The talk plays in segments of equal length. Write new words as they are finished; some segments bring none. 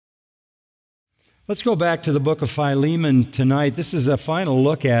Let's go back to the book of Philemon tonight. This is a final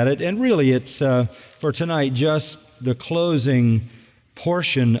look at it, and really it's, for tonight, just the closing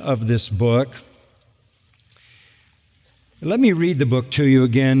portion of this book. Let me read the book to you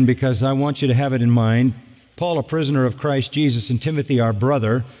again because I want you to have it in mind. Paul, a prisoner of Christ Jesus, and Timothy, our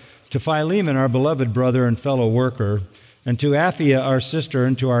brother, to Philemon, our beloved brother and fellow worker, and to Apphia, our sister,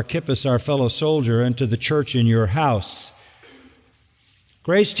 and to Archippus, our fellow soldier, and to the church in your house.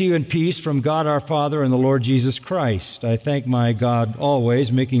 Grace to you and peace from God our Father and the Lord Jesus Christ. I thank my God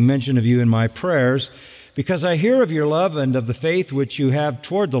always, making mention of you in my prayers, because I hear of your love and of the faith which you have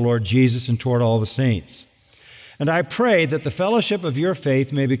toward the Lord Jesus and toward all the saints. And I pray that the fellowship of your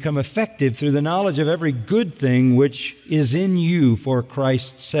faith may become effective through the knowledge of every good thing which is in you for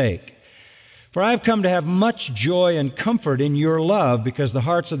Christ's sake. For I have come to have much joy and comfort in your love, because the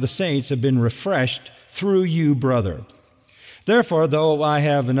hearts of the saints have been refreshed through you, brother. Therefore, though I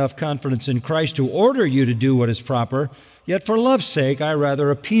have enough confidence in Christ to order you to do what is proper, yet for love's sake I rather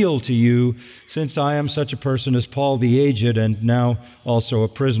appeal to you, since I am such a person as Paul the aged, and now also a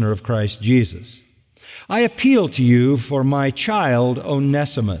prisoner of Christ Jesus. I appeal to you for my child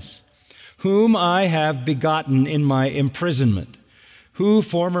Onesimus, whom I have begotten in my imprisonment, who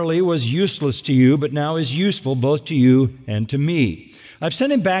formerly was useless to you, but now is useful both to you and to me. I've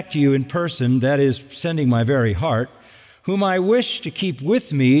sent him back to you in person, that is, sending my very heart, whom I wish to keep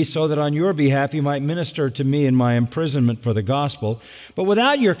with me, so that on your behalf he might minister to me in my imprisonment for the gospel. But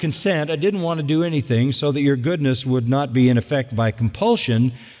without your consent, I didn't want to do anything, so that your goodness would not be in effect by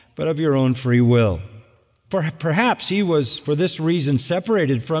compulsion, but of your own free will. For perhaps he was for this reason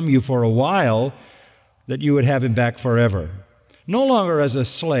separated from you for a while, that you would have him back forever. No longer as a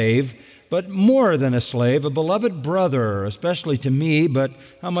slave, but more than a slave, a beloved brother, especially to me, but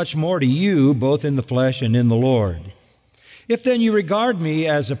how much more to you, both in the flesh and in the Lord. If then you regard me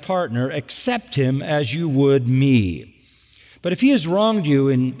as a partner, accept him as you would me. But if he has wronged you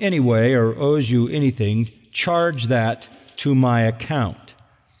in any way or owes you anything, charge that to my account.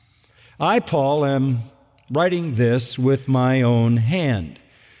 I, Paul, am writing this with my own hand.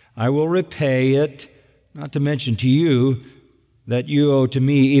 I will repay it, not to mention to you that you owe to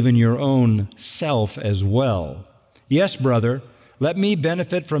me even your own self as well. Yes, brother, let me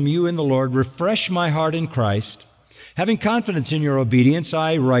benefit from you in the Lord. Refresh my heart in Christ. Having confidence in your obedience,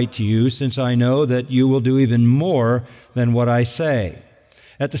 I write to you, since I know that you will do even more than what I say.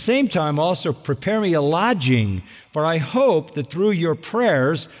 At the same time, also prepare me a lodging, for I hope that through your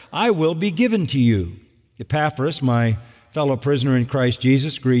prayers I will be given to you. Epaphras, my fellow prisoner in Christ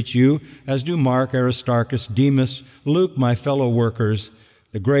Jesus, greets you, as do Mark, Aristarchus, Demas, Luke, my fellow workers.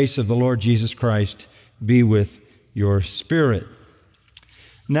 The grace of the Lord Jesus Christ be with your spirit.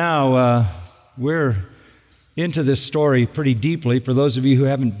 Now, we're into this story pretty deeply. For those of you who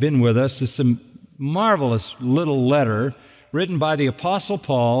haven't been with us, it's a marvelous little letter written by the Apostle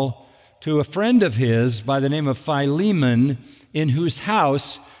Paul to a friend of his by the name of Philemon, in whose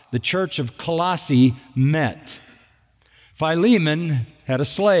house the church of Colossae met. Philemon had a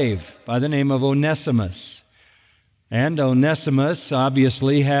slave by the name of Onesimus, and Onesimus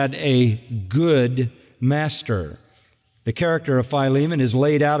obviously had a good master. The character of Philemon is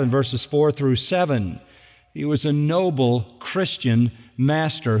laid out in verses 4 through 7. He was a noble Christian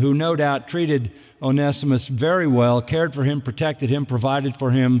master who no doubt treated Onesimus very well, cared for him, protected him, provided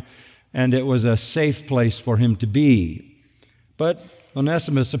for him, and it was a safe place for him to be. But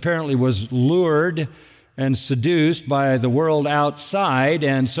Onesimus apparently was lured and seduced by the world outside,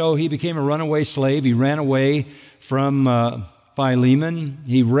 and so he became a runaway slave. He ran away from Philemon.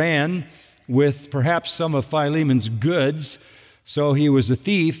 He ran with perhaps some of Philemon's goods, so he was a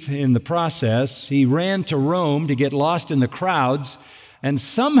thief in the process. He ran to Rome to get lost in the crowds, and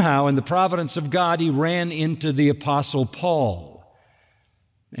somehow in the providence of God, he ran into the Apostle Paul.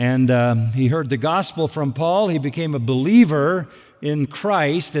 And he heard the gospel from Paul. He became a believer in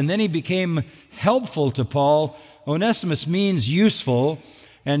Christ, and then he became helpful to Paul. Onesimus means useful,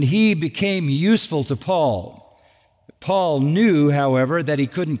 and he became useful to Paul. Paul knew, however, that he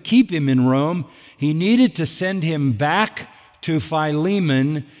couldn't keep him in Rome. He needed to send him back to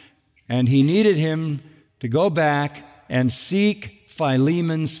Philemon, and he needed him to go back and seek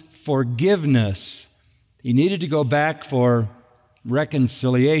Philemon's forgiveness. He needed to go back for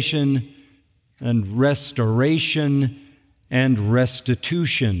reconciliation and restoration and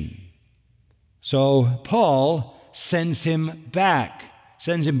restitution. So Paul sends him back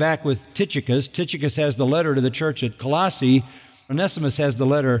with Tychicus. Tychicus has the letter to the church at Colossae. Onesimus has the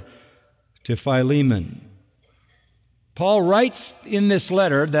letter to Philemon. Paul writes in this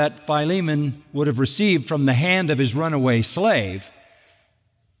letter that Philemon would have received from the hand of his runaway slave.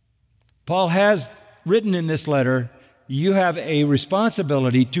 Paul has written in this letter, you have a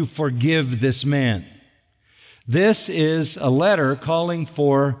responsibility to forgive this man. This is a letter calling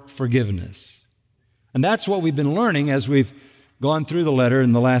for forgiveness. And that's what we've been learning as we've gone through the letter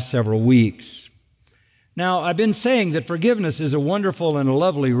in the last several weeks. Now, I've been saying that forgiveness is a wonderful and a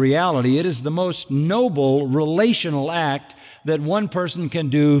lovely reality. It is the most noble relational act that one person can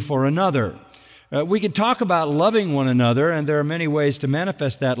do for another. We can talk about loving one another, and there are many ways to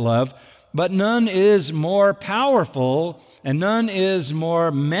manifest that love, but none is more powerful and none is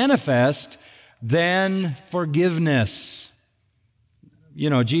more manifest than forgiveness. You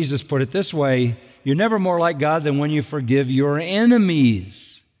know, Jesus put it this way, you're never more like God than when you forgive your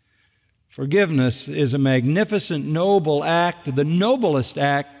enemies. Forgiveness is a magnificent, noble act, the noblest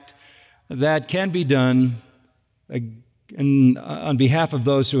act that can be done on behalf of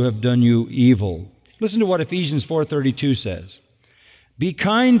those who have done you evil. Listen to what Ephesians 4:32 says. Be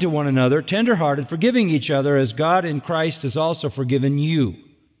kind to one another, tenderhearted, forgiving each other as God in Christ has also forgiven you.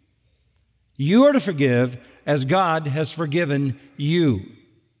 You are to forgive as God has forgiven you.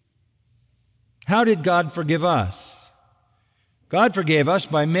 How did God forgive us? God forgave us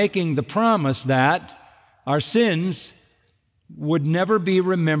by making the promise that our sins would never be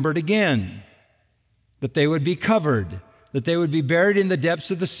remembered again, that they would be covered, that they would be buried in the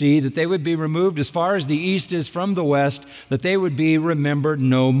depths of the sea, that they would be removed as far as the east is from the west, that they would be remembered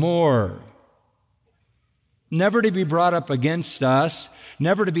no more. Never to be brought up against us,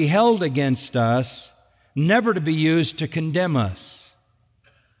 never to be held against us, never to be used to condemn us.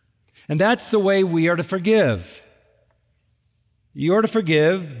 And that's the way we are to forgive. You are to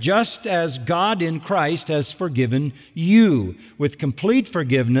forgive just as God in Christ has forgiven you, with complete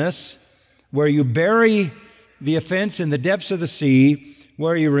forgiveness, where you bury the offense in the depths of the sea,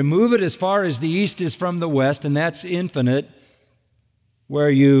 where you remove it as far as the east is from the west, and that's infinite, where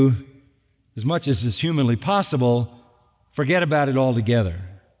you, as much as is humanly possible, forget about it altogether.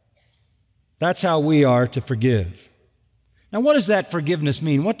 That's how we are to forgive. Now, what does that forgiveness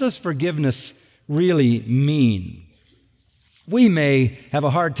mean? What does forgiveness really mean? We may have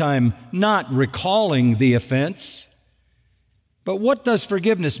a hard time not recalling the offense, but what does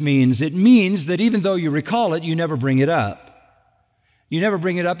forgiveness mean? It means that even though you recall it, you never bring it up. You never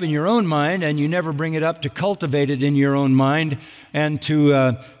bring it up in your own mind, and you never bring it up to cultivate it in your own mind and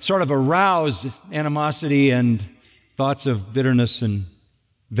to sort of arouse animosity and thoughts of bitterness and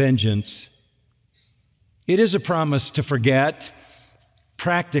vengeance. It is a promise to forget.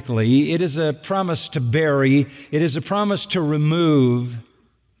 Practically, it is a promise to bury, it is a promise to remove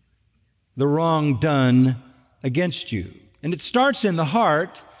the wrong done against you. And it starts in the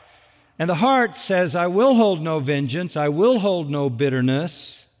heart, and the heart says, I will hold no vengeance, I will hold no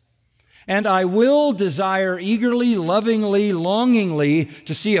bitterness, and I will desire eagerly, lovingly, longingly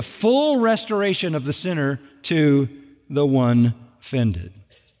to see a full restoration of the sinner to the one offended.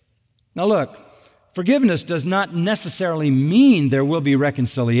 Now look, forgiveness does not necessarily mean there will be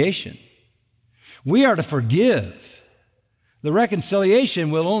reconciliation. We are to forgive. The reconciliation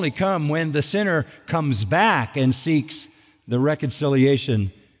will only come when the sinner comes back and seeks the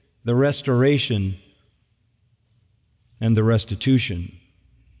reconciliation, the restoration, and the restitution.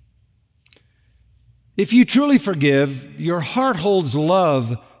 If you truly forgive, your heart holds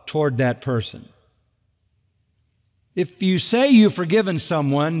love toward that person. If you say you've forgiven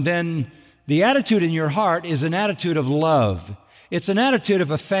someone, then the attitude in your heart is an attitude of love. It's an attitude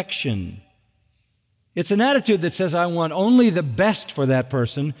of affection. It's an attitude that says, I want only the best for that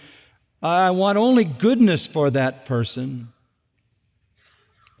person. I want only goodness for that person.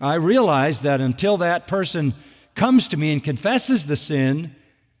 I realize that until that person comes to me and confesses the sin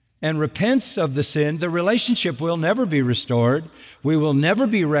and repents of the sin, the relationship will never be restored. We will never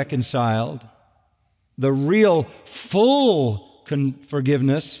be reconciled. The real, full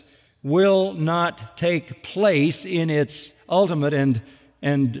forgiveness will not take place in its ultimate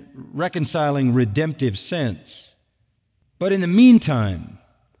and reconciling redemptive sense. But in the meantime,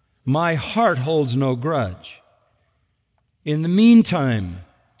 my heart holds no grudge. In the meantime,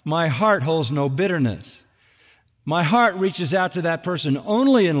 my heart holds no bitterness. My heart reaches out to that person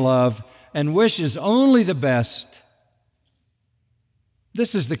only in love and wishes only the best.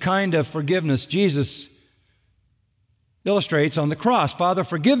 This is the kind of forgiveness Jesus illustrates on the cross. Father,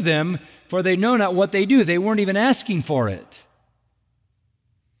 forgive them, for they know not what they do. They weren't even asking for it.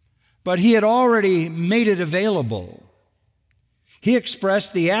 But he had already made it available. He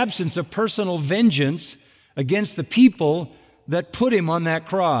expressed the absence of personal vengeance against the people that put him on that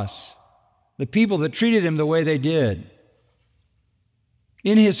cross, the people that treated him the way they did.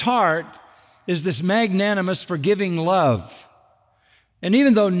 In his heart is this magnanimous, forgiving love. And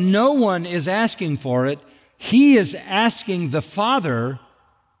even though no one is asking for it, he is asking the Father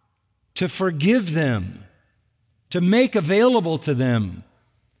to forgive them, to make available to them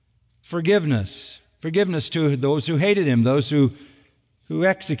forgiveness. Forgiveness to those who hated him, those who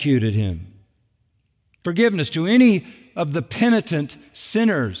executed him. Forgiveness to any of the penitent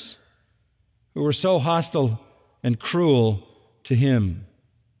sinners who were so hostile and cruel to him.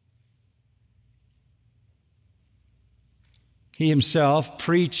 He himself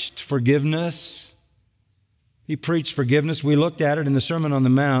preached forgiveness. He preached forgiveness. We looked at it in the Sermon on the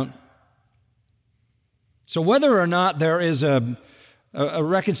Mount. So whether or not there is a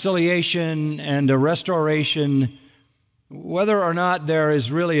reconciliation and a restoration, whether or not there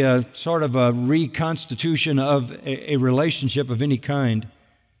is really a sort of a reconstitution of a relationship of any kind,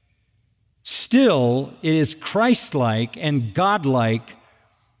 still it is Christ-like and God-like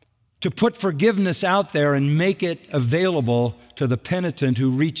to put forgiveness out there and make it available to the penitent who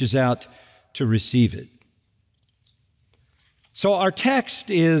reaches out to receive it. So our text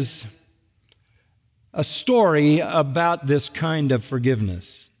is a story about this kind of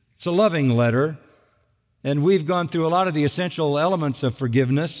forgiveness. It's a loving letter, and we've gone through a lot of the essential elements of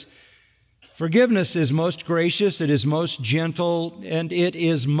forgiveness. Forgiveness is most gracious, it is most gentle, and it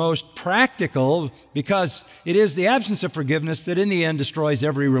is most practical, because it is the absence of forgiveness that in the end destroys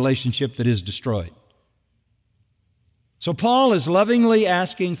every relationship that is destroyed. So Paul is lovingly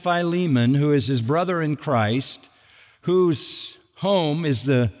asking Philemon, who is his brother in Christ, whose home is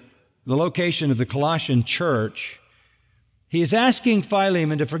the location of the Colossian church. He is asking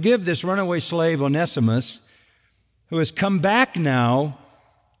Philemon to forgive this runaway slave Onesimus, who has come back now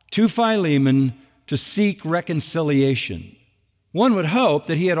to Philemon to seek reconciliation. One would hope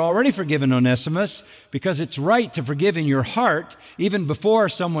that he had already forgiven Onesimus, because it's right to forgive in your heart even before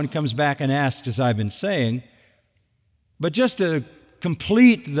someone comes back and asks, as I've been saying. But just to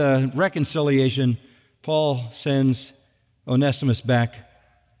complete the reconciliation, Paul sends Onesimus back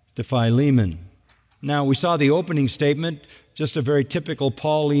to Philemon. Now, we saw the opening statement, just a very typical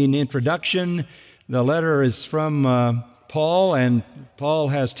Pauline introduction. The letter is from Paul, and Paul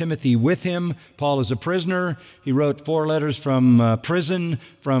has Timothy with him. Paul is a prisoner. He wrote 4 letters from prison,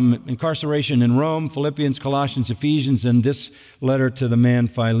 from incarceration in Rome: Philippians, Colossians, Ephesians, and this letter to the man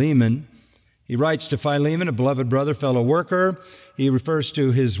Philemon. He writes to Philemon, a beloved brother, fellow worker. He refers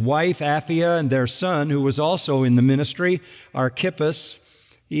to his wife, Apphia, and their son, who was also in the ministry, Archippus.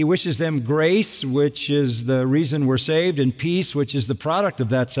 He wishes them grace, which is the reason we're saved, and peace, which is the product of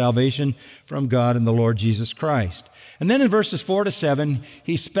that salvation from God and the Lord Jesus Christ. And then in verses 4 to 7,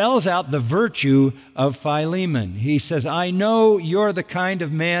 he spells out the virtue of Philemon. He says, I know you're the kind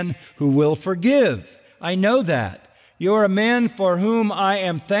of man who will forgive. I know that. You're a man for whom I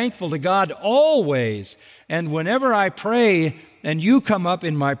am thankful to God always. And whenever I pray and you come up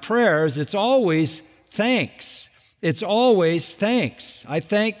in my prayers, it's always thanks. It's always thanks. I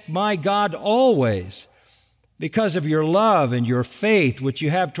thank my God always because of your love and your faith which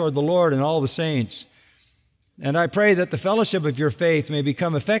you have toward the Lord and all the saints. And I pray that the fellowship of your faith may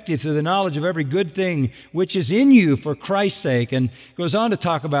become effective through the knowledge of every good thing which is in you for Christ's sake. And goes on to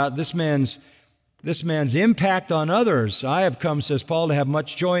talk about this man's impact on others. I have come, says Paul, to have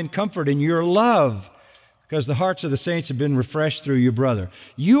much joy and comfort in your love, because the hearts of the saints have been refreshed through your brother.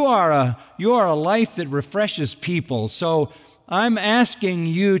 You are a life that refreshes people. So I'm asking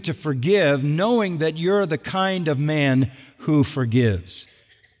you to forgive, knowing that you're the kind of man who forgives.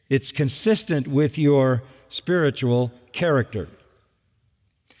 It's consistent with your spiritual character.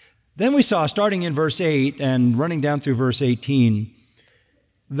 Then we saw, starting in verse 8 and running down through verse 18,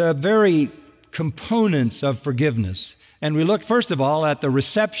 the very components of forgiveness. And we looked, first of all, at the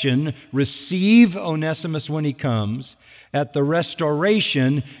reception, receive Onesimus when he comes; at the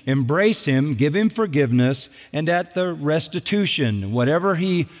restoration, embrace him, give him forgiveness; and at the restitution, whatever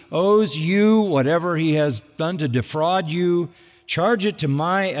he owes you, whatever he has done to defraud you, charge it to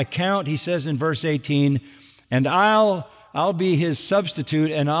my account, he says in verse 18, and I'll be his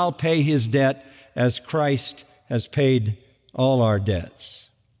substitute, and I'll pay his debt as Christ has paid all our debts.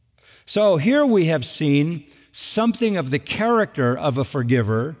 So here we have seen something of the character of a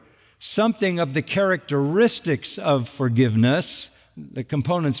forgiver, something of the characteristics of forgiveness, the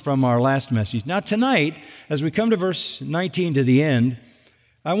components from our last message. Now tonight, as we come to verse 19 to the end,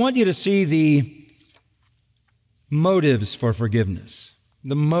 I want you to see the motives for forgiveness.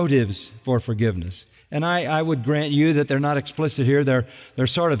 The motives for forgiveness. And I would grant you that they're not explicit here. They're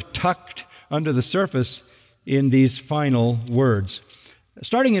sort of tucked under the surface in these final words.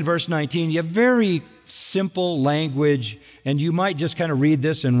 Starting in verse 19, you have very simple language, and you might just kind of read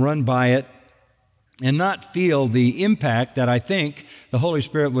this and run by it. and not feel the impact that I think the Holy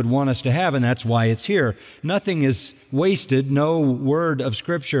Spirit would want us to have, and that's why it's here. Nothing is wasted. No word of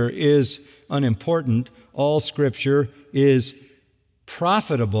Scripture is unimportant. All Scripture is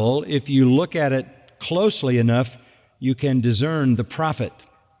profitable. If you look at it closely enough, you can discern the profit.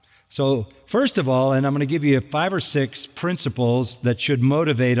 So, first of all, and I'm going to give you 5 or 6 principles that should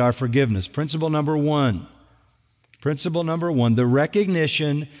motivate our forgiveness. Principle number one, the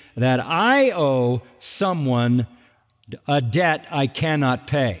recognition that I owe someone a debt I cannot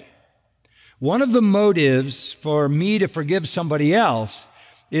pay. One of the motives for me to forgive somebody else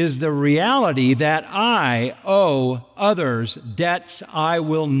is the reality that I owe others debts I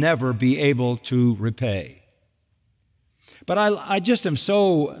will never be able to repay. But I just am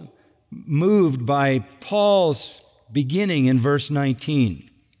so moved by Paul's beginning in verse 19.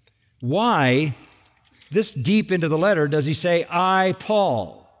 Why, this deep into the letter, does he say, I,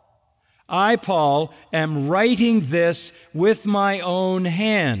 Paul, am writing this with my own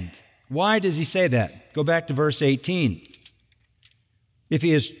hand? Why does he say that? Go back to verse 18. If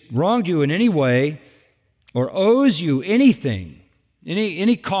he has wronged you in any way or owes you anything,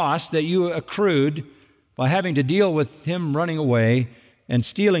 any cost that you accrued by having to deal with him running away and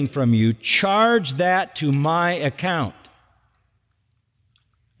stealing from you, charge that to my account.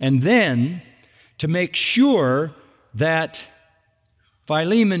 And then, to make sure that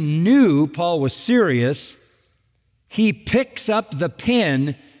Philemon knew Paul was serious, he picks up the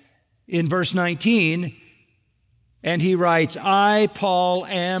pen in verse 19 and he writes, I, Paul,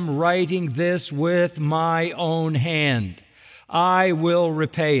 am writing this with my own hand. I will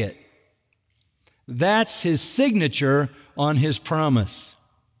repay it. That's his signature on his promise.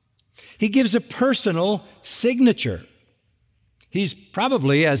 He gives a personal signature. He's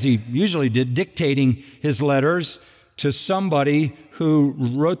probably, as he usually did, dictating his letters to somebody who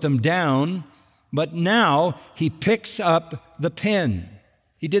wrote them down, but now he picks up the pen.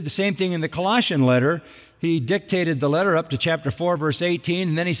 He did the same thing in the Colossian letter. He dictated the letter up to chapter 4, verse 18,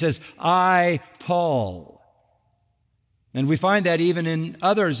 and then he says, I, Paul. And we find that even in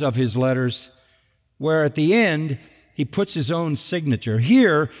others of his letters, where at the end, he puts his own signature.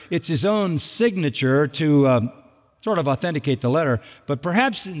 Here, it's his own signature to sort of authenticate the letter, but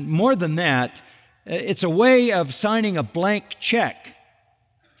perhaps more than that, it's a way of signing a blank check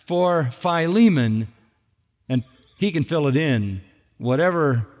for Philemon, and he can fill it in.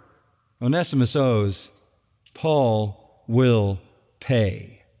 Whatever Onesimus owes, Paul will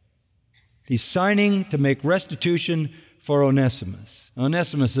pay. He's signing to make restitution for Onesimus.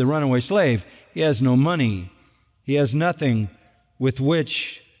 Onesimus is a runaway slave. He has no money. He has nothing with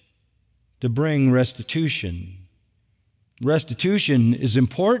which to bring restitution. Restitution is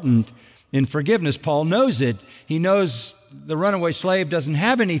important in forgiveness. Paul knows it. He knows the runaway slave doesn't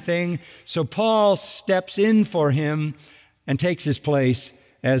have anything, so Paul steps in for him and takes his place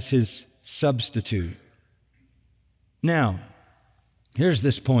as his substitute. Now, here's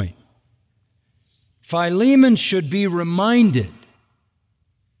this point. Philemon should be reminded.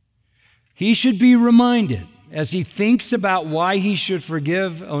 He should be reminded as he thinks about why he should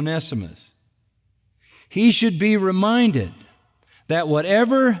forgive Onesimus. He should be reminded that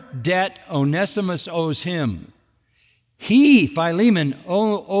whatever debt Onesimus owes him, he, Philemon,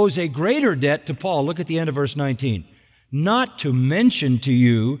 owes a greater debt to Paul. Look at the end of verse 19. Not to mention to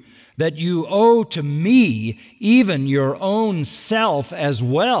you that you owe to me even your own self as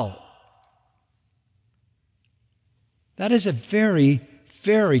well. That is a very,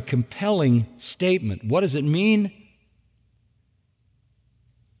 very compelling statement. What does it mean?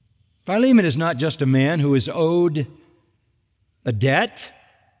 Philemon is not just a man who is owed a debt.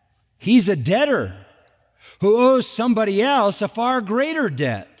 He's a debtor who owes somebody else a far greater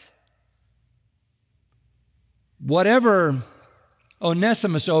debt. Whatever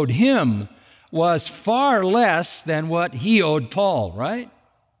Onesimus owed him was far less than what he owed Paul, right?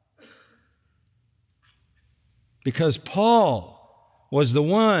 Because Paul was the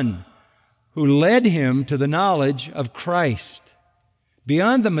one who led him to the knowledge of Christ.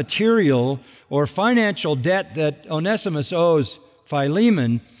 Beyond the material or financial debt that Onesimus owes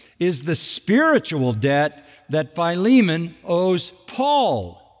Philemon is the spiritual debt that Philemon owes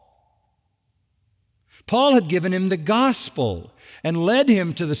Paul. Paul had given him the gospel and led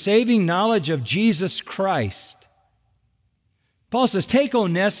him to the saving knowledge of Jesus Christ. Paul says, take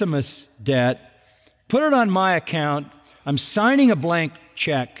Onesimus' debt, put it on my account. I'm signing a blank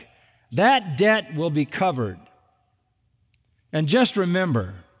check. That debt will be covered. And just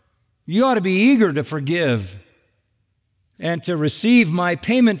remember, you ought to be eager to forgive and to receive my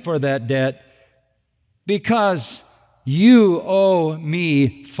payment for that debt because you owe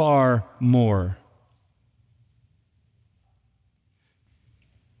me far more.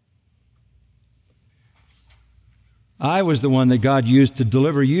 I was the one that God used to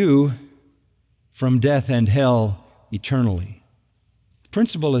deliver you from death and hell eternally. The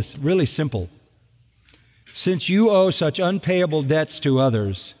principle is really simple. Since you owe such unpayable debts to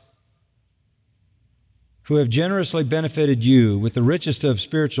others who have generously benefited you with the richest of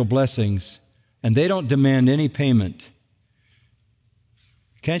spiritual blessings, and they don't demand any payment,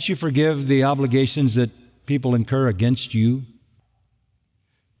 can't you forgive the obligations that people incur against you?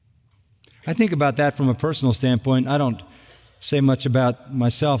 I think about that from a personal standpoint. I don't say much about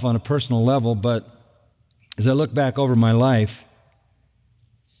myself on a personal level, but as I look back over my life,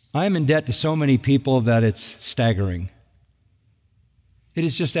 I am in debt to so many people that it's staggering. It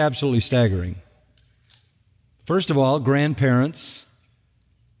is just absolutely staggering. First of all, grandparents,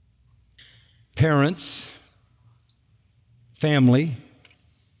 parents, family.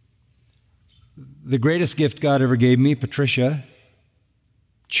 The greatest gift God ever gave me, Patricia,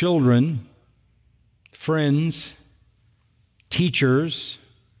 children, friends, teachers,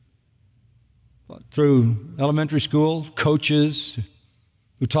 through elementary school, coaches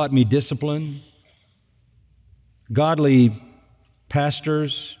who taught me discipline, godly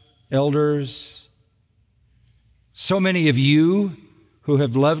pastors, elders, so many of you who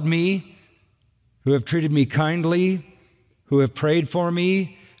have loved me, who have treated me kindly, who have prayed for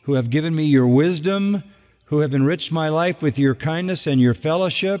me, who have given me your wisdom, who have enriched my life with your kindness and your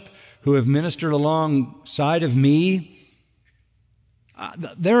fellowship, who have ministered alongside of me.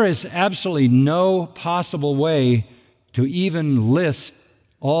 There is absolutely no possible way to even list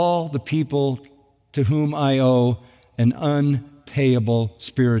all the people to whom I owe an unpayable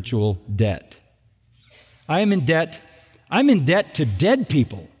spiritual debt. I'm in debt to dead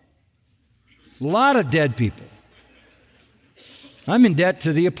people, a lot of dead people. I'm in debt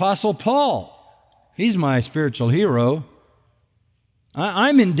to the Apostle Paul. He's my spiritual hero.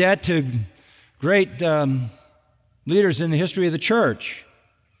 I'm in debt to great leaders in the history of the church.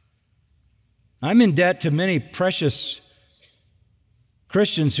 I'm in debt to many precious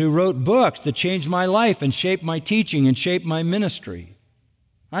Christians who wrote books that changed my life and shaped my teaching and shaped my ministry.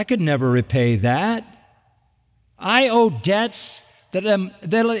 I could never repay that. I owe debts that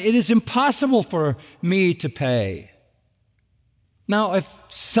it is impossible for me to pay. Now, if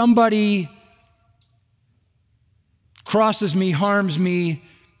somebody crosses me, harms me,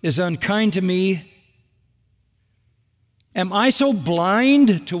 is unkind to me, am I so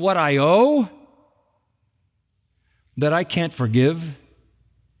blind to what I owe that I can't forgive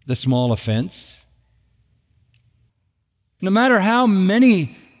the small offense? No matter how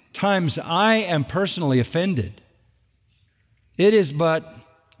many times I am personally offended, it is but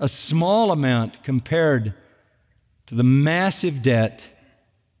a small amount compared to the massive debt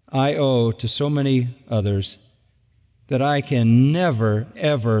I owe to so many others that I can never,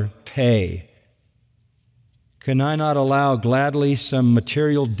 ever pay. Can I not allow gladly some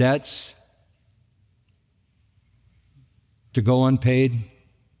material debts to go unpaid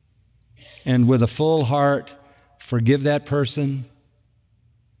and with a full heart forgive that person?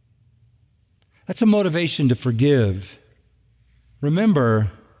 That's a motivation to forgive.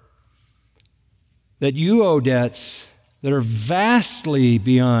 Remember that you owe debts that are vastly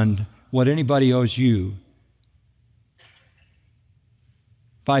beyond what anybody owes you.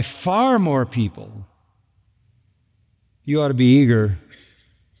 By far more people, you ought to be eager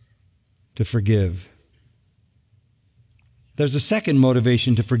to forgive. There's a second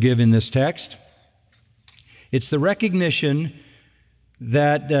motivation to forgive in this text. It's the recognition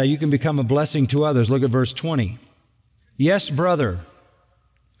that you can become a blessing to others. Look at verse 20. Yes, brother,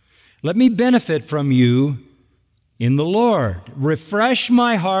 let me benefit from you in the Lord. Refresh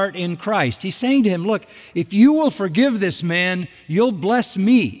my heart in Christ. He's saying to him, look, if you will forgive this man, you'll bless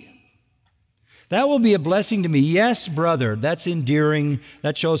me. That will be a blessing to me. Yes, brother. That's endearing.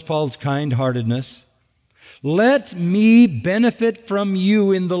 That shows Paul's kind-heartedness. Let me benefit from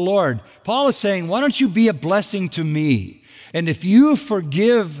you in the Lord. Paul is saying, why don't you be a blessing to me? And if you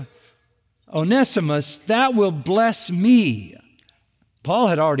forgive Onesimus, that will bless me. Paul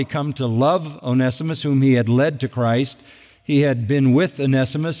had already come to love Onesimus, whom he had led to Christ. He had been with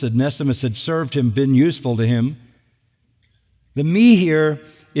Onesimus. Onesimus had served him, been useful to him. The me here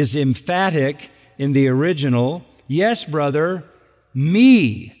is emphatic in the original. Yes, brother,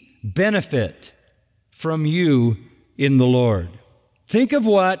 me benefit from you in the Lord. Think of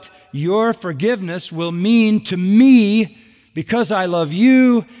what your forgiveness will mean to me because I love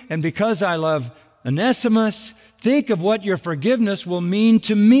you and because I love Onesimus. Think of what your forgiveness will mean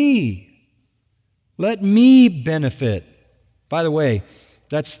to me. Let me benefit. By the way,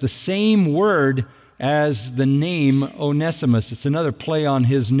 that's the same word as the name Onesimus. It's another play on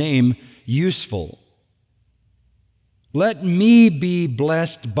his name, useful. Let me be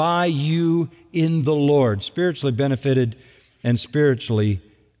blessed by you in the Lord, spiritually benefited and spiritually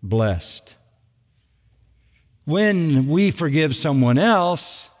blessed. When we forgive someone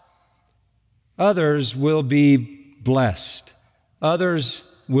else, others will be blessed. Others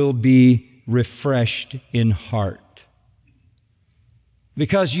will be refreshed in heart.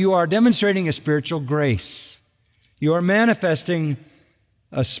 Because you are demonstrating a spiritual grace. You are manifesting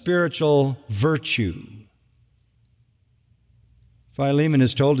a spiritual virtue. Philemon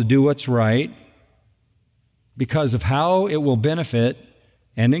is told to do what's right because of how it will benefit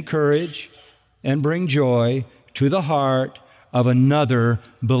and encourage and bring joy to the heart of another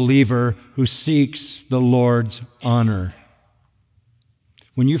believer who seeks the Lord's honor.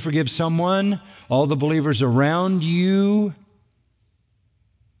 When you forgive someone, all the believers around you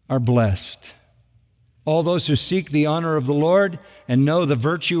are blessed. All those who seek the honor of the Lord and know the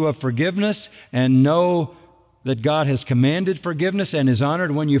virtue of forgiveness and know that God has commanded forgiveness and is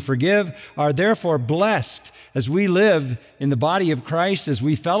honored when you forgive are therefore blessed. As we live in the body of Christ, as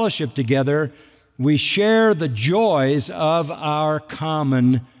we fellowship together, we share the joys of our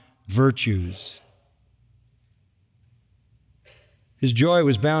common virtues. His joy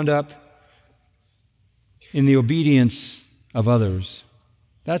was bound up in the obedience of others.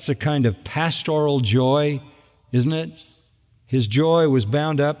 That's a kind of pastoral joy, isn't it? His joy was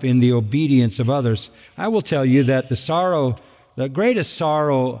bound up in the obedience of others. I will tell you that the greatest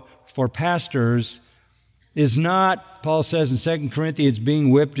sorrow for pastors is not, Paul says in 2 Corinthians, being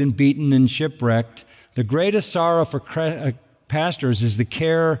whipped and beaten and shipwrecked. The greatest sorrow for pastors is the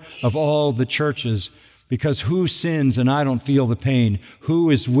care of all the churches, because who sins and I don't feel the pain? Who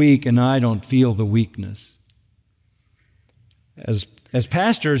is weak and I don't feel the weakness? As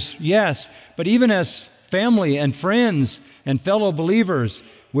pastors, yes, but even as family and friends and fellow believers,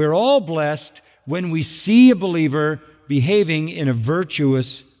 we're all blessed when we see a believer behaving in a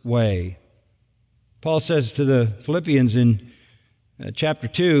virtuous way. Paul says to the Philippians in chapter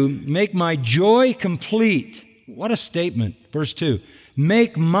 2, make my joy complete. What a statement. Verse 2,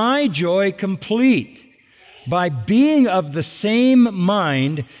 make my joy complete by being of the same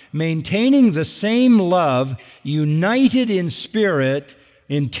mind, maintaining the same love, united in spirit,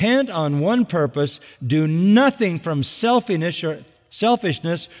 intent on one purpose, do nothing from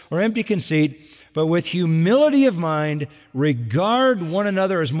selfishness or empty conceit, but with humility of mind, regard one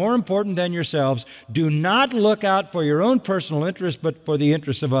another as more important than yourselves. Do not look out for your own personal interest, but for the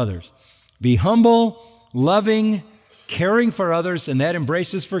interests of others. Be humble, loving, caring for others, and that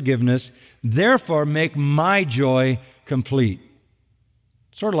embraces forgiveness. Therefore, make my joy complete.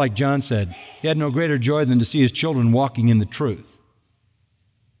 Sort of like John said, he had no greater joy than to see his children walking in the truth.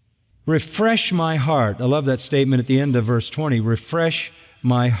 Refresh my heart. I love that statement at the end of verse 20. Refresh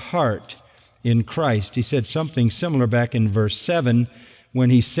my heart in Christ. He said something similar back in verse 7 when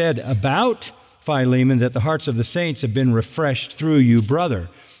he said about Philemon that the hearts of the saints have been refreshed through you, brother.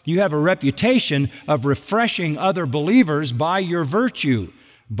 You have a reputation of refreshing other believers by your virtue,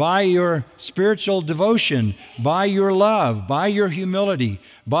 by your spiritual devotion, by your love, by your humility,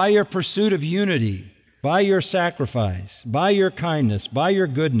 by your pursuit of unity, by your sacrifice, by your kindness, by your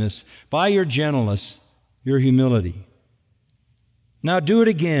goodness, by your gentleness, your humility. Now do it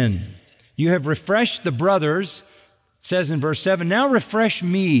again. You have refreshed the brothers, it says in verse 7, now refresh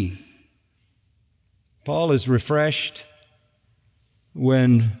me. Paul is refreshed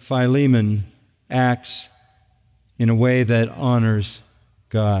when Philemon acts in a way that honors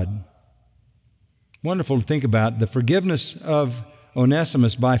God. Wonderful to think about. The forgiveness of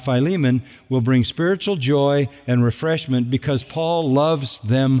Onesimus by Philemon will bring spiritual joy and refreshment because Paul loves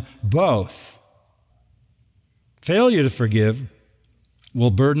them both. Failure to forgive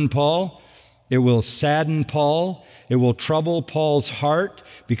will burden Paul. It will sadden Paul. It will trouble Paul's heart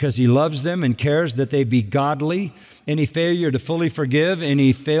because he loves them and cares that they be godly. Any failure to fully forgive,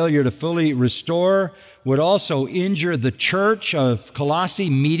 any failure to fully restore would also injure the church of Colossae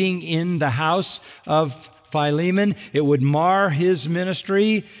meeting in the house of Philemon. It would mar his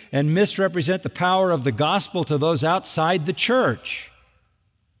ministry and misrepresent the power of the gospel to those outside the church.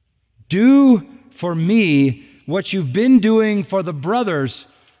 Do for me what you've been doing for the brothers.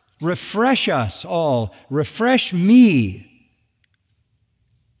 Refresh us all. Refresh me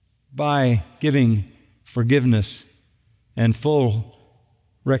by giving forgiveness and full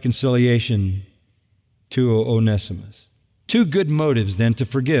reconciliation to Onesimus. Two good motives then to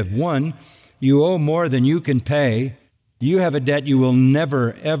forgive. One, you owe more than you can pay. You have a debt you will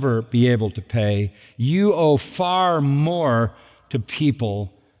never, ever be able to pay. You owe far more to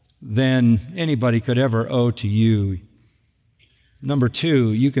people than anybody could ever owe to you. Number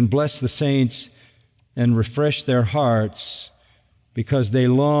two, you can bless the saints and refresh their hearts because they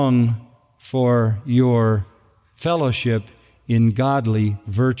long for your fellowship in godly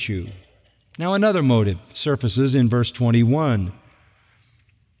virtue. Now another motive surfaces in verse 21.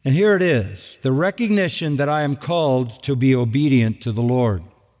 And here it is, the recognition that I am called to be obedient to the Lord.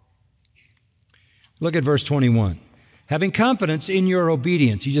 Look at verse 21. Having confidence in your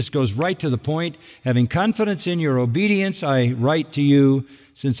obedience. He just goes right to the point. Having confidence in your obedience, I write to you,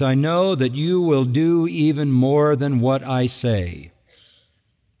 since I know that you will do even more than what I say.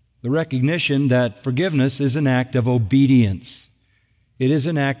 The recognition that forgiveness is an act of obedience. It is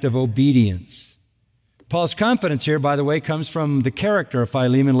an act of obedience. Paul's confidence here, by the way, comes from the character of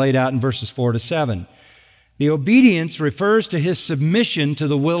Philemon laid out in verses 4 to 7. The obedience refers to his submission to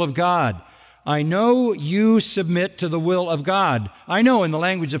the will of God. I know you submit to the will of God. I know, in the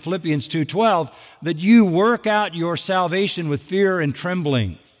language of Philippians 2:12, that you work out your salvation with fear and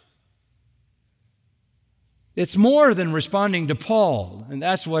trembling. It's more than responding to Paul, and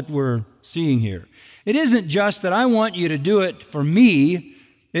that's what we're seeing here. It isn't just that I want you to do it for me.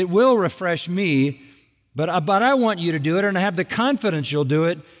 It will refresh me, but I want you to do it, and I have the confidence you'll do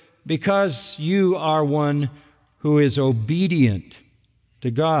it because you are one who is obedient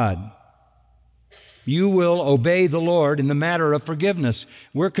to God. You will obey the Lord in the matter of forgiveness.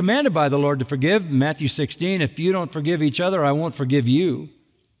 We're commanded by the Lord to forgive. Matthew 16, if you don't forgive each other, I won't forgive you.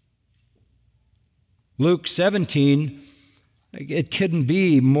 Luke 17, it couldn't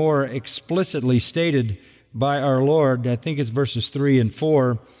be more explicitly stated by our Lord. I think it's verses 3 and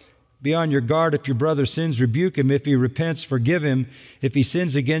 4. Be on your guard. If your brother sins, rebuke him. If he repents, forgive him. If he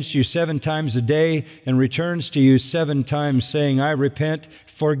sins against you 7 times a day and returns to you 7 times saying, I repent,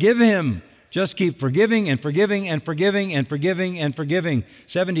 forgive him. Just keep forgiving and forgiving and forgiving and forgiving and forgiving.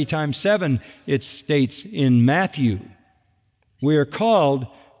 70 times 7, it states in Matthew. We are called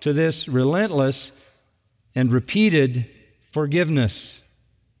to this relentless and repeated forgiveness.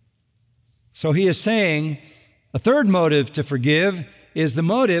 So he is saying a third motive to forgive is the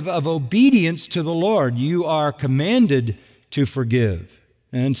motive of obedience to the Lord. You are commanded to forgive.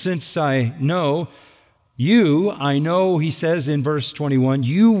 And since I know, he says in verse 21,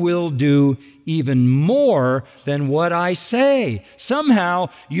 you will do even more than what I say. Somehow,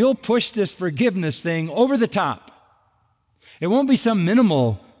 you'll push this forgiveness thing over the top. It won't be some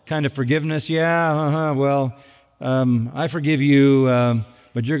minimal kind of forgiveness. I forgive you,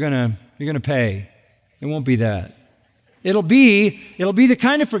 but you're gonna pay. It won't be that. It'll be the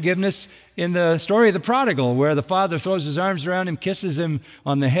kind of forgiveness in the story of the prodigal, where the father throws his arms around him, kisses him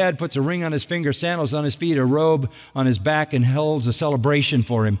on the head, puts a ring on his finger, sandals on his feet, a robe on his back, and holds a celebration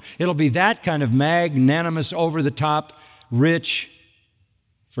for him. It'll be that kind of magnanimous, over-the-top, rich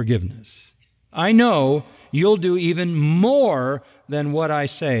forgiveness. I know you'll do even more than what I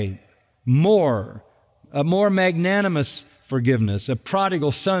say. More. A more magnanimous forgiveness, a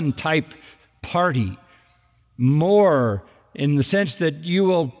prodigal son type party. More in the sense that you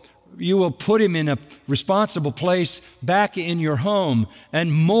will put him in a responsible place back in your home,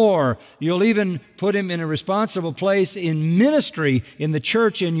 and more, you'll even put him in a responsible place in ministry in the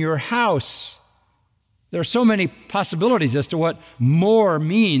church in your house. There are so many possibilities as to what more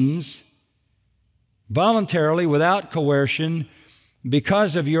means. Voluntarily, without coercion,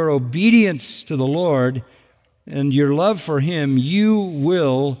 because of your obedience to the Lord and your love for Him, you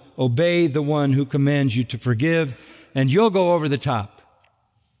will obey the one who commands you to forgive, and you'll go over the top.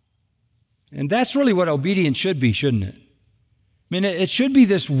 And that's really what obedience should be, shouldn't it? I mean, it should be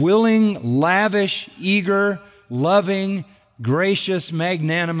this willing, lavish, eager, loving, gracious,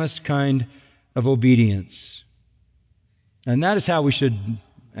 magnanimous kind of obedience. And that is how we should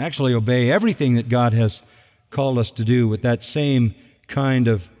actually obey everything that God has called us to do, with that same kind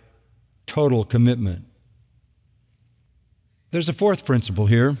of total commitment. There's a fourth principle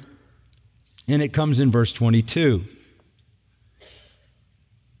here, and it comes in verse 22.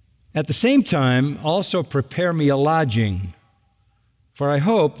 At the same time, also prepare me a lodging, for I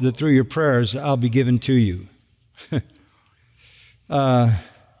hope that through your prayers I'll be given to you.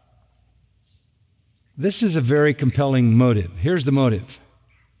 This is a very compelling motive. Here's the motive.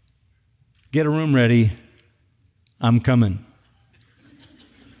 Get a room ready. I'm coming.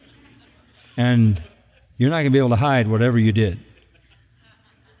 And you're not going to be able to hide whatever you did.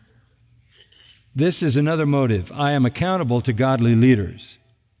 This is another motive. I am accountable to godly leaders.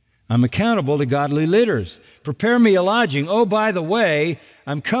 I'm accountable to godly leaders. Prepare me a lodging. Oh, by the way,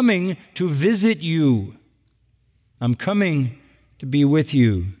 I'm coming to visit you. I'm coming to be with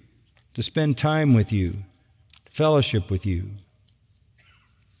you, to spend time with you, to fellowship with you.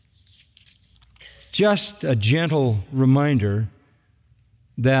 Just a gentle reminder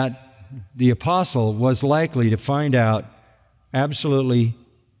that the apostle was likely to find out absolutely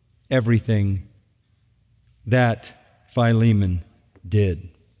everything that Philemon did.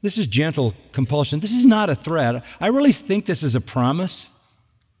 This is gentle compulsion. This is not a threat. I really think this is a promise.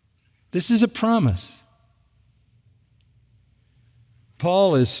 This is a promise.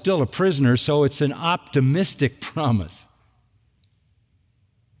 Paul is still a prisoner, so it's an optimistic promise.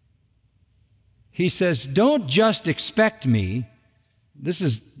 He says, don't just expect me. This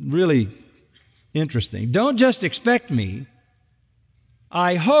is really interesting. Don't just expect me.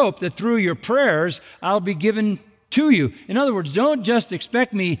 I hope that through your prayers, I'll be given to you. In other words, don't just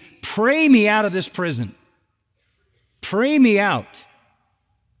expect me. Pray me out of this prison. Pray me out.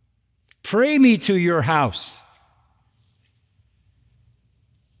 Pray me to your house.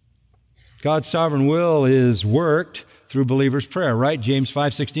 God's sovereign will is worked through believers' prayer, right? James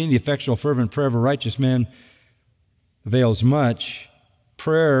 5:16, the effectual fervent prayer of a righteous man avails much.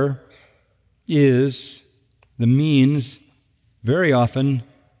 Prayer is the means, very often,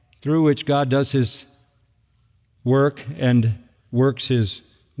 through which God does His work and works His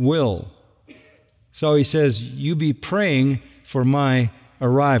will. So he says, you be praying for my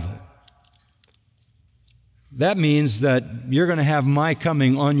arrival. That means that you're going to have my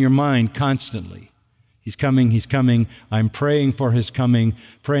coming on your mind constantly. He's coming, He's coming. I'm praying for His coming,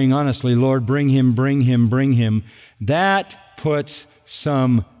 praying honestly, Lord, bring Him, bring Him, bring Him. That puts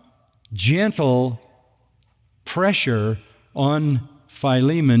some gentle pressure on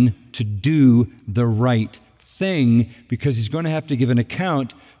Philemon to do the right thing, because he's going to have to give an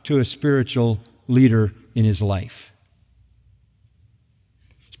account to a spiritual leader in his life.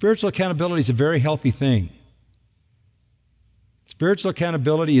 Spiritual accountability is a very healthy thing. Spiritual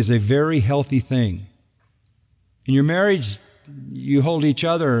accountability is a very healthy thing. In your marriage, you hold each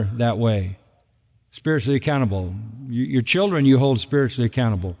other that way, spiritually accountable. Your children, you hold spiritually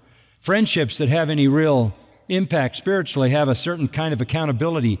accountable. Friendships that have any real impact spiritually have a certain kind of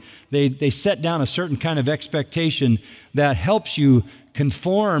accountability. They set down a certain kind of expectation that helps you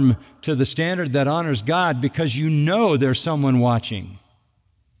conform to the standard that honors God, because you know there's someone watching.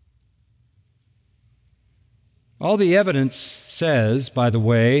 All the evidence says, by the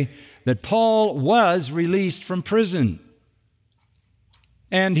way, that Paul was released from prison,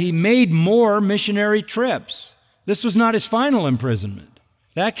 and he made more missionary trips. This was not his final imprisonment.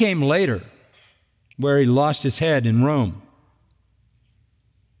 That came later, where he lost his head in Rome.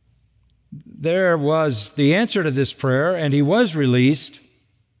 There was the answer to this prayer, and he was released.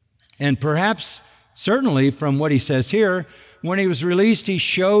 And perhaps, certainly from what he says here, when he was released, he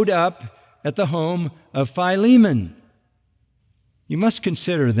showed up at the home of Philemon. You must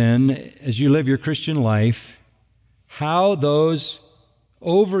consider then, as you live your Christian life, how those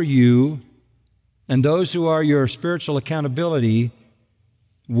over you and those who are your spiritual accountability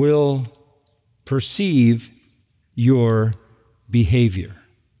will perceive your behavior.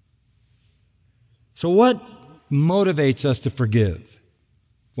 So what motivates us to forgive?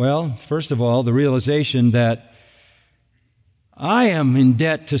 Well, first of all, the realization that I am in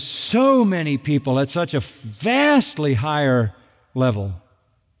debt to so many people at such a vastly higher level.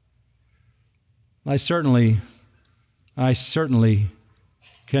 I certainly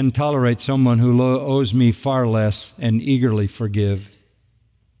can tolerate someone who owes me far less and eagerly forgive.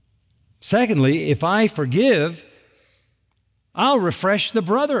 Secondly, if I forgive, I'll refresh the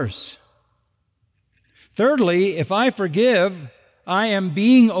brothers. Thirdly, if I forgive, I am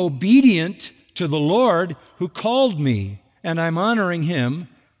being obedient to the Lord who called me, and I'm honoring Him.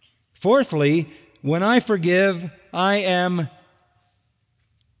 Fourthly, when I forgive, I am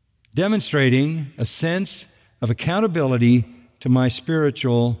demonstrating a sense of accountability to my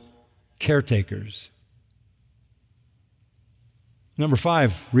spiritual caretakers. Number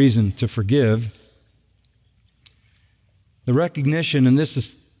 5 reason to forgive, the recognition, and this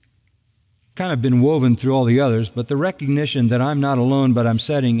has kind of been woven through all the others, but the recognition that I'm not alone, but I'm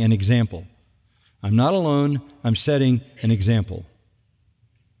setting an example. I'm not alone, I'm setting an example.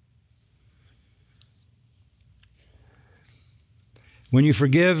 When you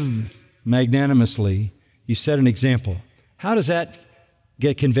forgive magnanimously, you set an example. How does that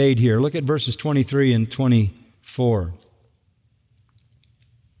get conveyed here? Look at verses 23 and 24.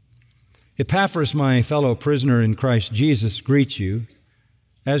 Epaphras, my fellow prisoner in Christ Jesus, greets you,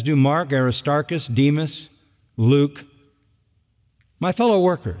 as do Mark, Aristarchus, Demas, Luke, my fellow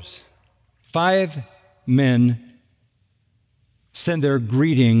workers. 5 men send their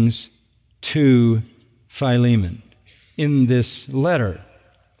greetings to Philemon in this letter.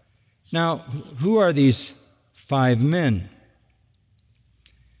 Now, who are these 5 men?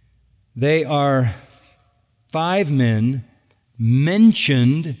 They are 5 men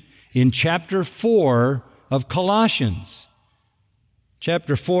mentioned in chapter 4 of Colossians.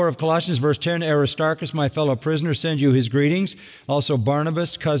 Chapter 4 of Colossians, verse 10, Aristarchus, my fellow prisoner, sends you his greetings. Also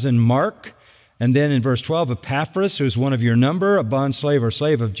Barnabas, cousin Mark. And then in verse 12, Epaphras, who is one of your number, a bondslave or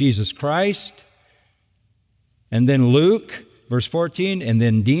slave of Jesus Christ. And then Luke, verse 14, and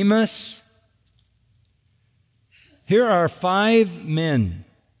then Demas. Here are 5 men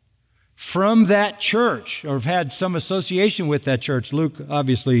from that church, or have had some association with that church. Luke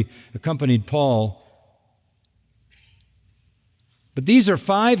obviously accompanied Paul. But these are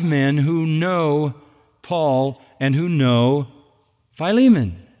 5 men who know Paul and who know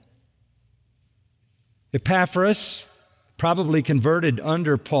Philemon. Epaphras, probably converted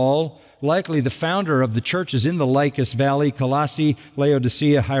under Paul, likely the founder of the churches in the Lycus Valley, Colossae,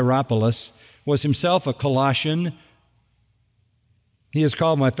 Laodicea, Hierapolis, was himself a Colossian. He is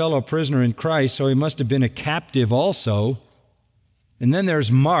called my fellow prisoner in Christ, so he must have been a captive also. And then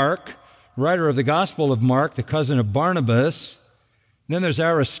there's Mark, writer of the Gospel of Mark, the cousin of Barnabas. And then there's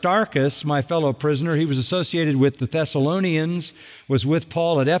Aristarchus, my fellow prisoner. He was associated with the Thessalonians, was with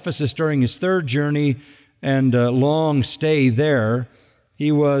Paul at Ephesus during his 3rd journey and long stay there.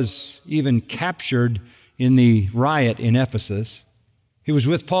 He was even captured in the riot in Ephesus. He was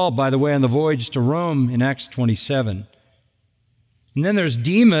with Paul, by the way, on the voyage to Rome in Acts 27. And then there's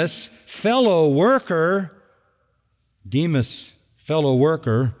Demas, fellow worker. Demas, fellow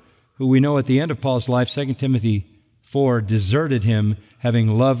worker, who we know at the end of Paul's life, 2 Timothy 4, deserted him,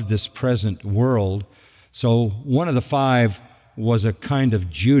 having loved this present world. So one of the 5 was a kind of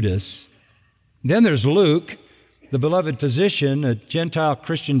Judas. Then there's Luke, the beloved physician, a Gentile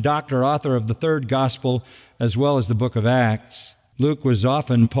Christian doctor, author of the 3rd gospel, as well as the book of Acts. Luke was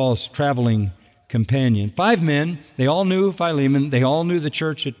often Paul's traveling companion. 5 men, they all knew Philemon, they all knew the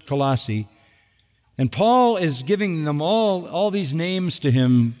church at Colossae. And Paul is giving them all these names to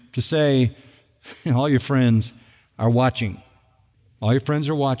him to say, all your friends are watching. All your friends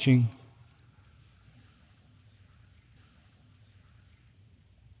are watching.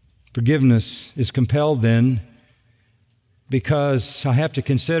 Forgiveness is compelled then because I have to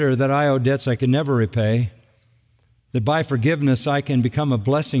consider that I owe debts I can never repay, that by forgiveness I can become a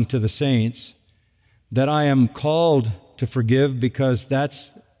blessing to the saints, that I am called to forgive because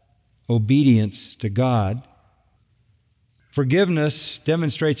that's obedience to God. Forgiveness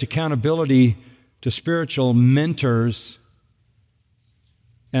demonstrates accountability to spiritual mentors,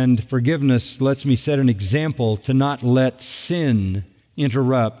 and forgiveness lets me set an example to not let sin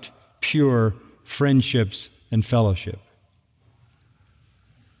interrupt pure friendships and fellowship.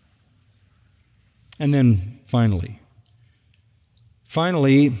 And then finally,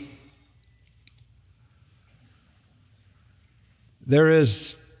 there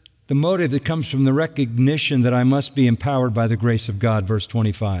is the motive that comes from the recognition that I must be empowered by the grace of God, verse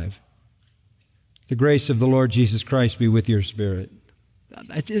 25. The grace of the Lord Jesus Christ be with your spirit.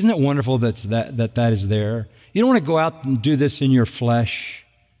 Isn't it wonderful that is there? You don't want to go out and do this in your flesh.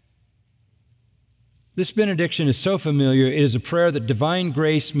 This benediction is so familiar. It is a prayer that divine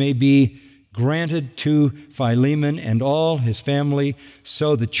grace may be granted to Philemon and all his family,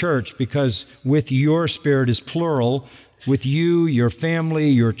 so the church, because with your spirit is plural, with you, your family,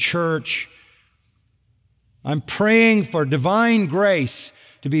 your church. I'm praying for divine grace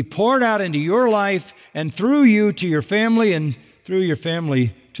to be poured out into your life and through you to your family and through your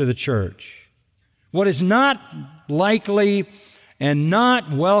family to the church. What is not likely and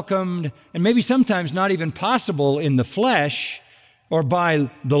not welcomed, and maybe sometimes not even possible in the flesh or by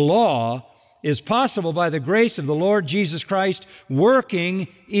the law, is possible by the grace of the Lord Jesus Christ working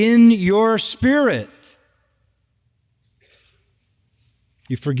in your spirit.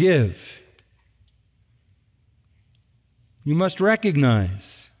 You forgive. You must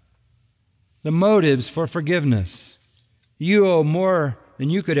recognize the motives for forgiveness. You owe more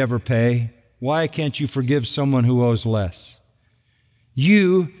than you could ever pay. Why can't you forgive someone who owes less?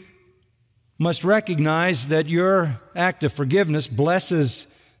 You must recognize that your act of forgiveness blesses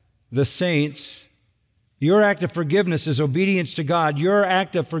the saints. Your act of forgiveness is obedience to God. Your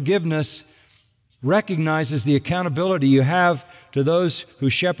act of forgiveness recognizes the accountability you have to those who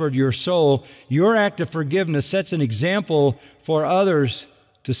shepherd your soul. Your act of forgiveness sets an example for others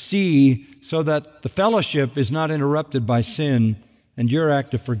to see so that the fellowship is not interrupted by sin. And your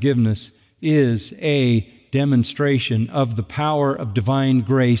act of forgiveness is a demonstration of the power of divine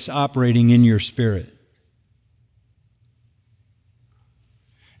grace operating in your spirit.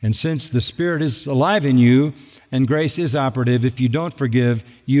 And since the Spirit is alive in you and grace is operative, if you don't forgive,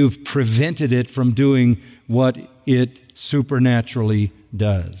 you've prevented it from doing what it supernaturally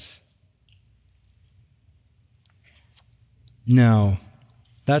does. Now,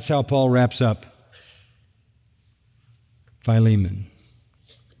 That's how Paul wraps up Philemon.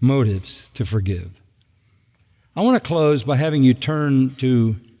 Motives to forgive. I want to close by having you turn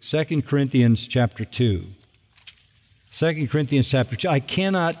to 2 Corinthians chapter 2. 2 Corinthians chapter 2. I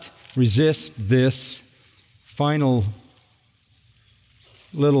cannot resist this final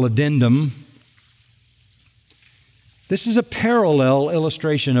little addendum. This is a parallel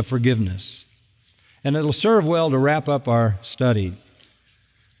illustration of forgiveness, and it'll serve well to wrap up our study.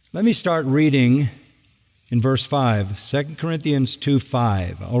 Let me start reading in verse 5, 2 Corinthians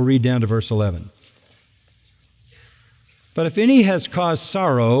 2:5. I'll read down to verse 11. But if any has caused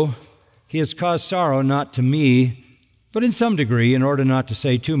sorrow, he has caused sorrow not to me, but in some degree, in order not to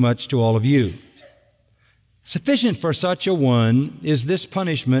say too much to all of you. Sufficient for such a one is this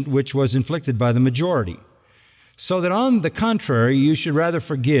punishment which was inflicted by the majority, so that on the contrary you should rather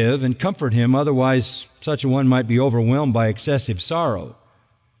forgive and comfort him, otherwise such a one might be overwhelmed by excessive sorrow.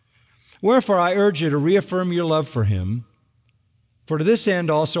 Wherefore I urge you to reaffirm your love for him, for to this end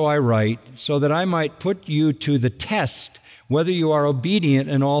also I write, so that I might put you to the test whether you are obedient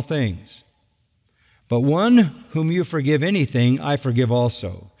in all things. But one whom you forgive anything, I forgive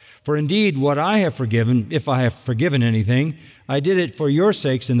also. For indeed, what I have forgiven, if I have forgiven anything, I did it for your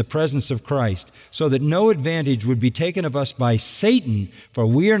sakes in the presence of Christ, so that no advantage would be taken of us by Satan, for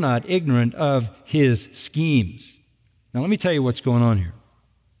we are not ignorant of his schemes. Now let me tell you what's going on here.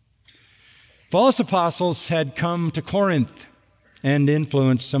 False apostles had come to Corinth and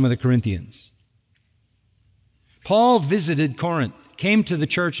influenced some of the Corinthians. Paul visited Corinth, came to the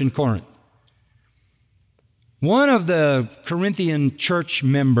church in Corinth. One of the Corinthian church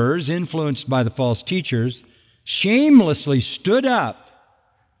members, influenced by the false teachers, shamelessly stood up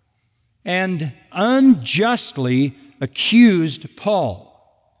and unjustly accused Paul,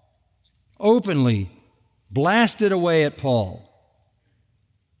 openly blasted away at Paul.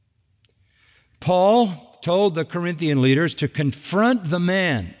 Paul told the Corinthian leaders to confront the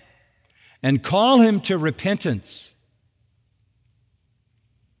man and call him to repentance,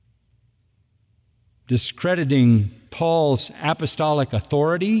 discrediting Paul's apostolic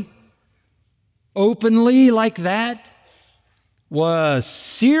authority openly like that was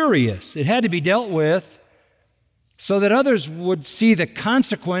serious. It had to be dealt with so that others would see the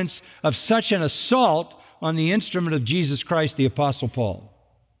consequence of such an assault on the instrument of Jesus Christ, the Apostle Paul.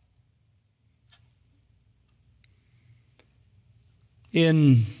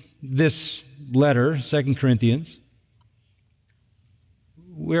 In this letter, 2 Corinthians,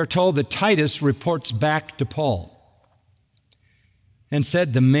 we are told that Titus reports back to Paul and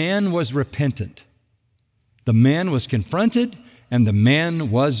said the man was repentant. The man was confronted, and the man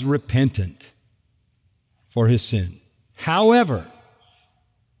was repentant for his sin. However,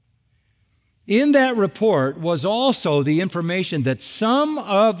 in that report was also the information that some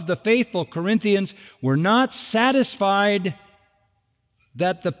of the faithful Corinthians were not satisfied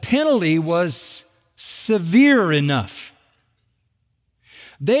that the penalty was severe enough.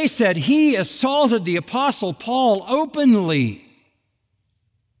 They said he assaulted the Apostle Paul openly,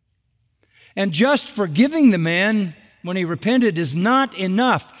 and just forgiving the man when he repented is not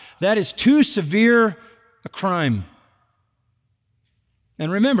enough. That is too severe a crime. And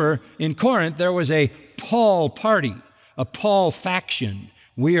remember, in Corinth there was a Paul party, a Paul faction.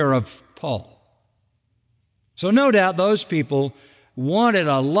 We are of Paul. So no doubt those people wanted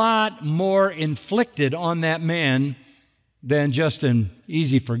a lot more inflicted on that man than just an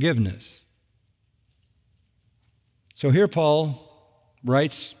easy forgiveness. So here Paul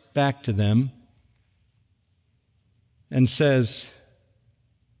writes back to them and says,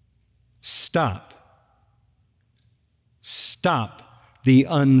 stop the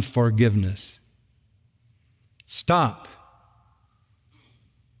unforgiveness. Stop.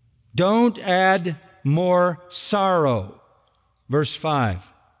 Don't add more sorrow. Verse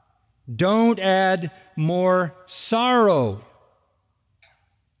 5, don't add more sorrow.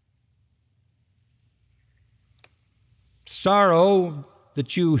 Sorrow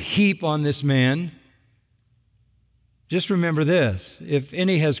that you heap on this man. Just remember this, if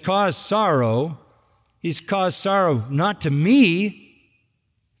any has caused sorrow, he's caused sorrow not to me.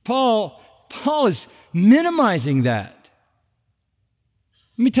 Paul is minimizing that.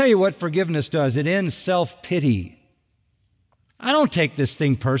 Let me tell you what forgiveness does. It ends self-pity. I don't take this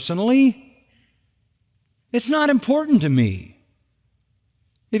thing personally. It's not important to me.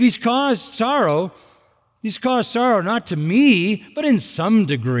 If he's caused sorrow not to me, but in some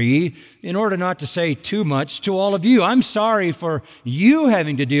degree, in order not to say too much to all of you. I'm sorry for you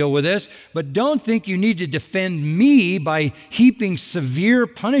having to deal with this, but don't think you need to defend me by heaping severe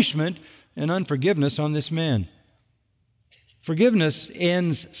punishment and unforgiveness on this man. Forgiveness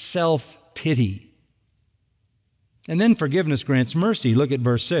ends self-pity. And then forgiveness grants mercy. Look at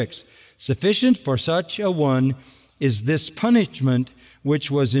verse 6. Sufficient for such a one is this punishment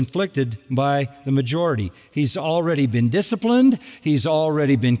which was inflicted by the majority. He's already been disciplined. He's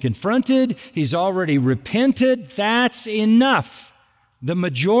already been confronted. He's already repented. That's enough. The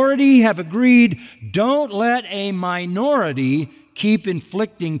majority have agreed, don't let a minority keep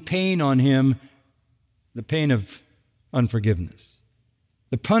inflicting pain on him, the pain of unforgiveness.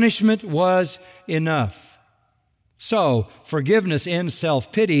 The punishment was enough. So, forgiveness ends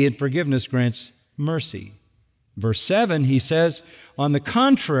self-pity, and forgiveness grants mercy. Verse 7, he says, on the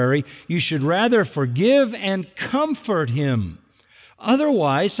contrary, you should rather forgive and comfort him.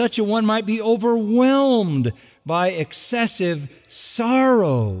 Otherwise, such a one might be overwhelmed by excessive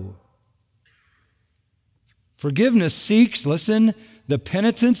sorrow. Forgiveness seeks, listen, the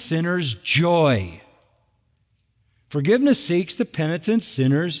penitent sinner's joy. Forgiveness seeks the penitent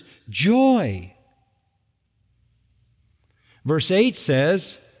sinner's joy. Verse 8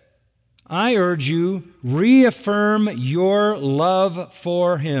 says, I urge you, reaffirm your love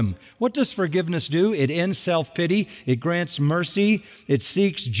for him. What does forgiveness do? It ends self-pity, it grants mercy, it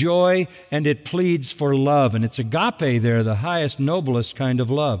seeks joy, and it pleads for love. And it's agape there, the highest, noblest kind of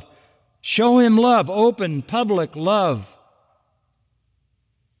love. Show him love, open, public love.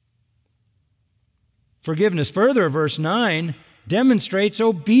 Forgiveness, further, verse 9, demonstrates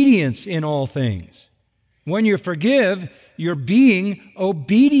obedience in all things. When you forgive, you're being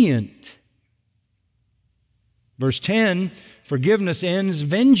obedient. Verse 10, forgiveness ends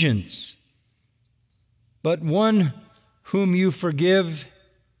vengeance. But one whom you forgive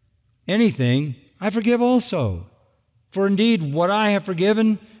anything, I forgive also. For indeed, what I have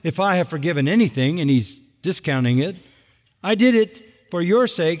forgiven, if I have forgiven anything, and he's discounting it, I did it for your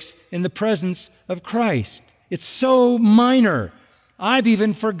sakes in the presence of Christ. It's so minor. I've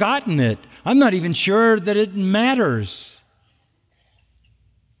even forgotten it. I'm not even sure that it matters.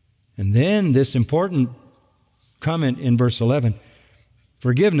 And then this important comment in verse 11,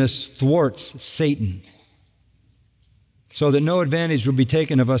 forgiveness thwarts Satan, so that no advantage will be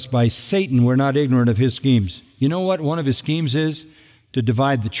taken of us by Satan. We're not ignorant of his schemes. You know what one of his schemes is? To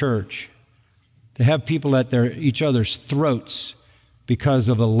divide the church, to have people at each other's throats because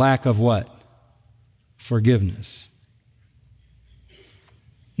of a lack of what? Forgiveness.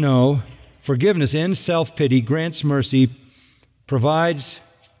 No, forgiveness ends self-pity, grants mercy, provides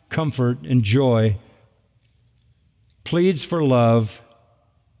comfort and joy, pleads for love,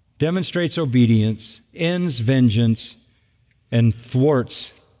 demonstrates obedience, ends vengeance, and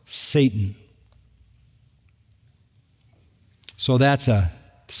thwarts Satan. So that's a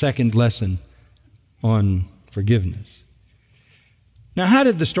second lesson on forgiveness. Now, how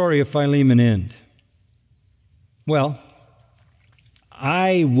did the story of Philemon end? Well,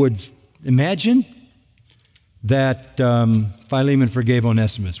 I would imagine that Philemon forgave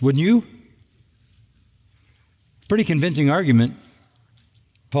Onesimus. Wouldn't you? Pretty convincing argument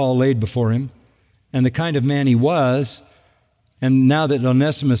Paul laid before him, and the kind of man he was, and now that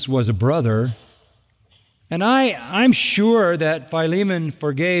Onesimus was a brother. And I'm sure that Philemon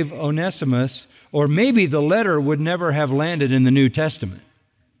forgave Onesimus, or maybe the letter would never have landed in the New Testament.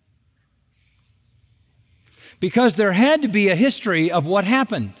 Because there had to be a history of what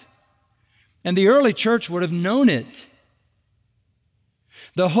happened, and the early church would have known it.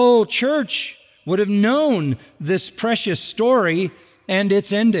 The whole church would have known this precious story and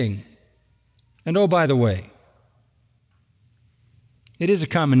its ending. And oh, by the way, it is a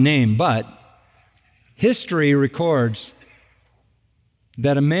common name, but history records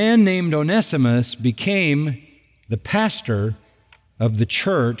that a man named Onesimus became the pastor of the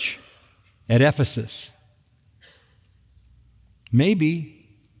church at Ephesus. Maybe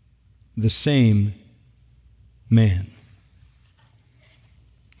the same man.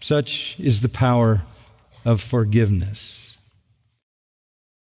 Such is the power of forgiveness.